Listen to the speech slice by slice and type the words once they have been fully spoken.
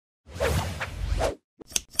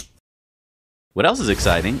What else is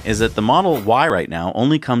exciting is that the Model Y right now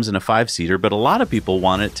only comes in a 5-seater, but a lot of people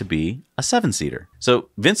want it to be a 7-seater. So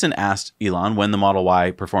Vincent asked Elon when the Model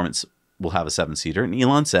Y Performance will have a 7-seater, and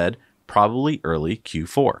Elon said probably early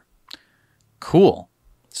Q4. Cool.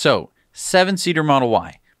 So 7-seater Model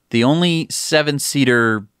Y. The only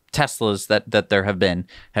 7-seater Teslas that there have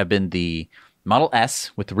been the Model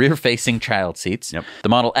S with the rear-facing child seats, Yep. the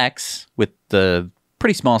Model X with the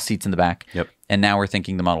pretty small seats in the back, Yep. and now we're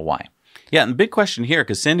thinking the Model Y. Yeah, and the big question here,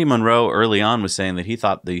 because Sandy Munro early on was saying that he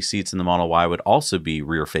thought the seats in the Model Y would also be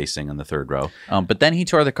rear-facing in the third row. But then he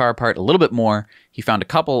tore the car apart a little bit more. He found a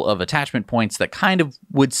couple of attachment points that kind of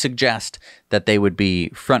would suggest that they would be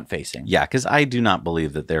front-facing. Yeah, because I do not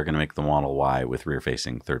believe that they're going to make the Model Y with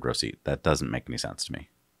rear-facing third-row seat. That doesn't make any sense to me.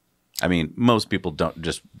 I mean, most people don't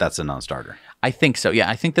that's a non-starter. I think so. Yeah,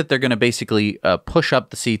 I think that they're going to basically push up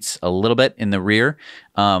the seats a little bit in the rear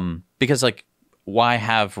because, like, why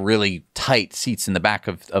have really tight seats in the back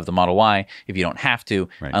of the Model Y if you don't have to,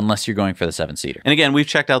 Right. unless you're going for the 7-seater? And again, we've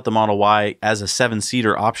checked out the Model Y as a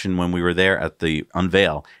 7-seater option when we were there at the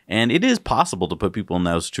unveil. And it is possible to put people in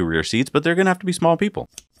those 2 rear seats, but they're going to have to be small people.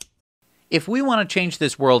 If we want to change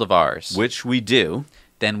this world of ours, Which we do.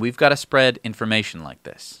 then we've got to spread information like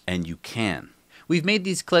this. And you can. We've made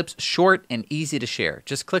these clips short and easy to share.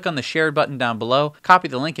 Just click on the share button down below, copy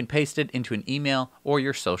the link and paste it into an email or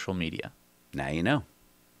your social media. Now you know.